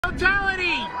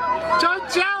Totality!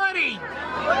 Totality!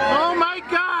 Oh my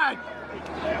God!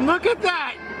 Look at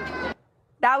that!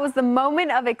 That was the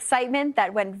moment of excitement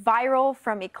that went viral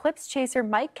from eclipse chaser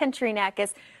Mike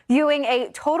Kentrinakis viewing a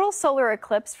total solar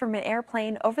eclipse from an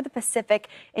airplane over the Pacific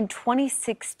in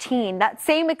 2016. That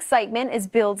same excitement is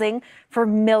building for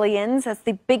millions as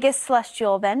the biggest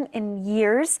celestial event in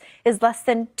years is less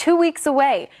than 2 weeks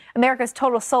away. America's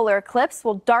total solar eclipse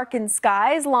will darken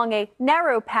skies along a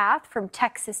narrow path from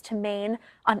Texas to Maine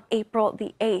on April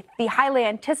the 8th. The highly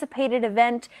anticipated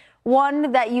event,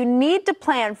 one that you need to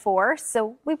plan for,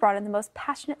 so we brought in the most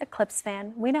passionate eclipse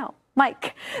fan we know.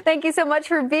 Mike, thank you so much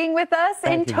for being with us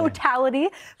in totality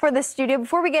for the studio.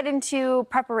 Before we get into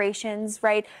preparations,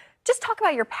 right, just talk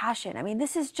about your passion. I mean,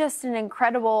 this is just an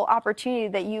incredible opportunity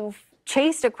that you've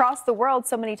chased across the world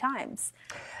so many times.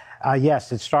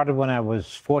 Yes, it started when I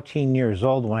was 14 years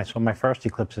old when I saw my first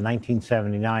eclipse in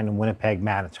 1979 in Winnipeg,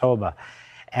 Manitoba.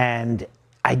 And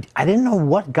I didn't know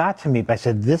what got to me, but I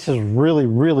said, this is really,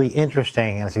 really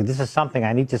interesting. And I said, this is something,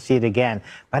 I need to see it again.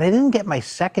 But I didn't get my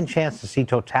second chance to see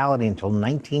totality until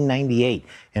 1998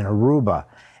 in Aruba.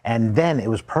 And then it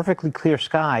was perfectly clear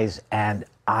skies, and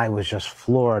I was just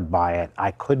floored by it.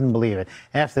 I couldn't believe it.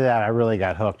 After that, I really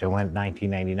got hooked. I went in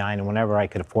 1999, and whenever I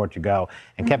could afford to go,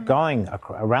 and kept going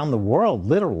around the world,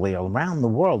 literally around the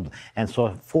world, and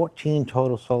saw 14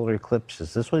 total solar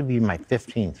eclipses. This would be my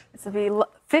 15th. This would be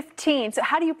 15. So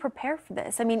how do you prepare for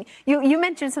this? I mean, you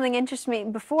mentioned something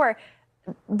interesting before.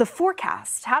 The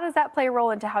forecast, how does that play a role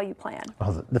into how you plan?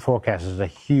 Well, the forecast is a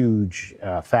huge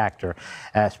factor,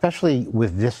 especially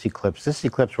with this eclipse. This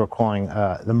eclipse we're calling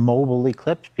the mobile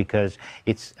eclipse because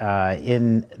it's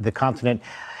in the continent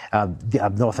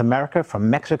of North America, from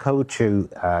Mexico to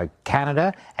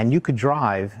Canada, and you could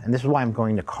drive, and this is why I'm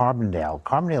going to Carbondale.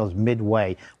 Carbondale is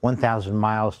midway, 1,000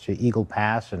 miles to Eagle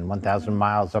Pass and 1,000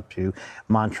 miles up to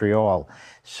Montreal.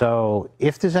 So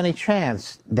if there's any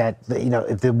chance that,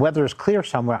 if the weather is clear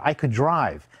somewhere, I could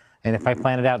drive. And if I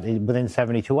plan it out within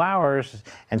 72 hours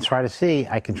and try to see,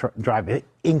 I can drive it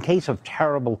in case of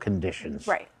terrible conditions.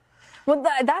 Right. Well,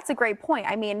 that's a great point.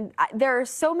 I mean, there are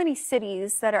so many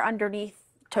cities that are underneath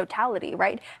totality,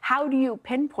 right? How do you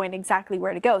pinpoint exactly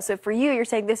where to go? So for you, you're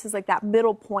saying this is like that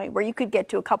middle point where you could get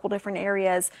to a couple different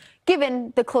areas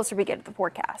given the closer we get to the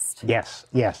forecast. Yes,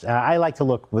 yes. I like to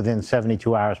look within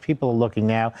 72 hours. People are looking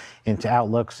now into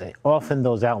outlooks. Often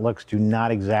those outlooks do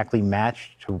not exactly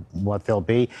match to what they'll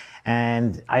be.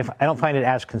 And I don't find it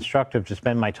as constructive to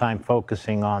spend my time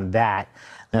focusing on that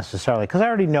necessarily, because I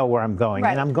already know where I'm going.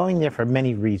 Right. And I'm going there for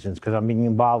many reasons, because I'm being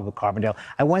involved with Carbondale.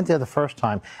 I went there the first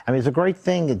time. I mean, it's a great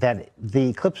thing that the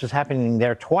eclipse is happening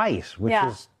there twice, which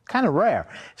is kind of rare.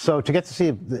 So to get to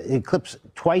see the eclipse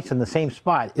twice in the same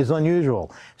spot is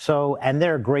unusual. So, and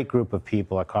they're a great group of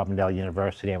people at Carbondale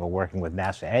University, and we're working with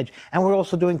NASA Edge. And we're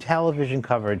also doing television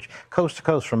coverage coast to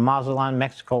coast from Mazatlan,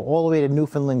 Mexico, all the way to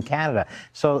Newfoundland, Canada.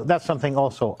 So that's something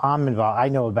also I'm involved, I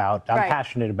know about, I'm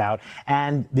passionate about.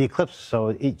 And the eclipse, so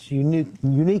it's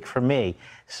unique for me.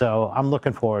 So I'm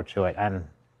looking forward to it. And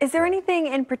is there anything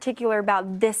in particular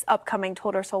about this upcoming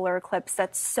total solar eclipse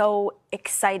that's so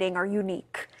exciting or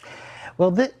unique?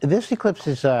 Well, this eclipse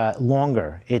is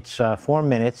longer. It's 4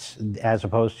 minutes as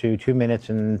opposed to 2 minutes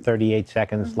and 38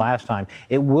 seconds last time.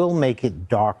 It will make it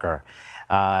darker.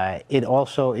 It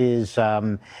also is,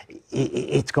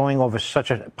 it's going over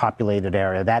such a populated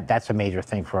area. That's a major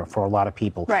thing for a lot of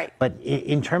people. Right. But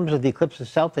in terms of the eclipse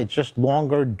itself, it's just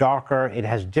longer, darker. It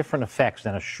has different effects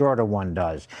than a shorter one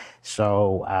does.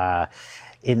 So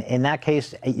in that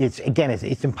case,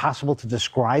 it's impossible to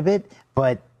describe it,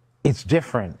 but it's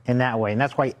different in that way. And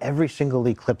that's why every single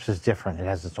eclipse is different. It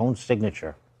has its own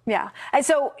signature. Yeah. And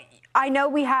so I know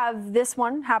we have this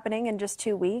one happening in just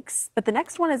 2 weeks, but the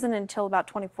next one isn't until about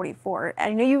 2044.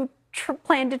 I know you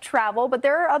plan to travel, but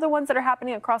there are other ones that are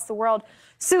happening across the world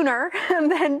sooner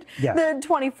than the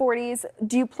 2040s.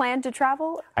 Do you plan to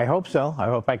travel? I hope so. I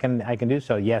hope I can do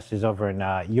so. Yes, it's over in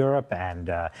Europe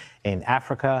and in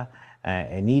Africa,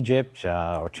 in Egypt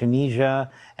or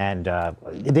Tunisia, and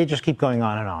they just keep going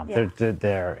on and on. Yeah.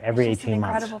 They're every 18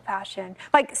 months. Incredible passion.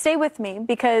 Like, stay with me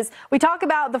because we talk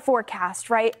about the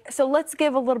forecast, right? So let's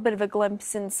give a little bit of a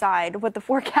glimpse inside what the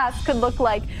forecast could look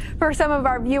like for some of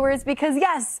our viewers, because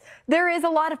yes, there is a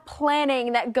lot of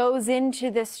planning that goes into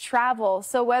this travel.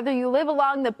 So whether you live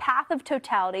along the path of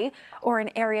totality or in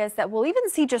areas that will even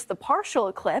see just the partial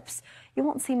eclipse, you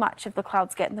won't see much if the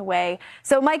clouds get in the way.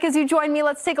 So Mike, as you join me,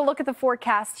 let's take a look at the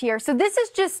forecast here. So this is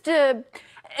just an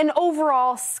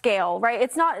overall scale, right?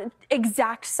 It's not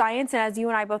exact science, and as you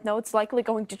and I both know, it's likely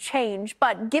going to change.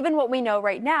 But given what we know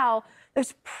right now,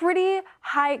 there's pretty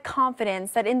high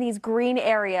confidence that in these green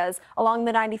areas along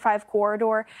the 95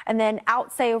 corridor and then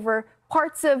out, say, over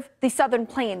parts of the southern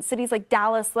plains, cities like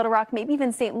Dallas, Little Rock, maybe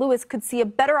even St. Louis could see a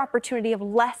better opportunity of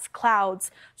less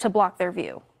clouds to block their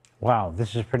view. Wow,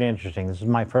 this is pretty interesting. This is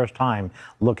my first time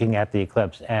looking at the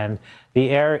eclipse, and the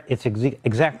air, it's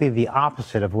exactly the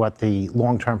opposite of what the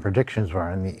long-term predictions were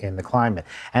in the climate.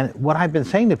 And what I've been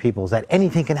saying to people is that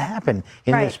anything can happen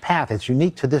in this path. It's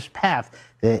unique to this path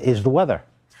is the weather.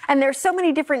 And there's so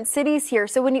many different cities here.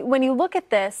 So when you look at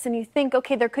this and you think,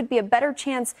 okay, there could be a better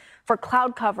chance for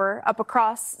cloud cover up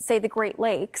across, say, the Great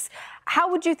Lakes, how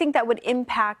would you think that would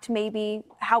impact maybe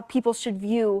how people should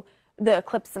view the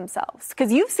eclipse themselves?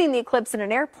 Because you've seen the eclipse in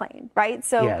an airplane, right?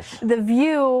 So the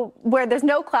view where there's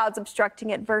no clouds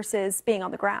obstructing it versus being on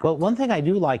the ground. Well, one thing I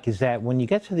do like is that when you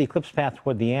get to the eclipse path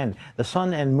toward the end, the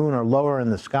sun and moon are lower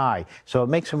in the sky, so it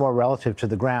makes it more relative to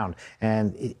the ground.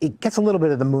 And it gets a little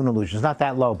bit of the moon illusion. It's not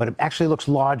that low, but it actually looks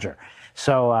larger.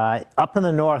 So up in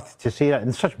the north, to see it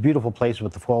in such a beautiful place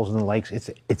with the falls and the lakes,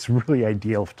 it's really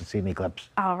ideal to see an eclipse.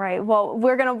 All right. Well,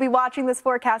 we're going to be watching this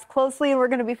forecast closely, and we're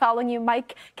going to be following you.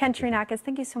 Mike Kentrinakis,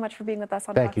 thank you so much for being with us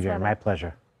on Thank you, Jerry. My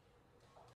pleasure.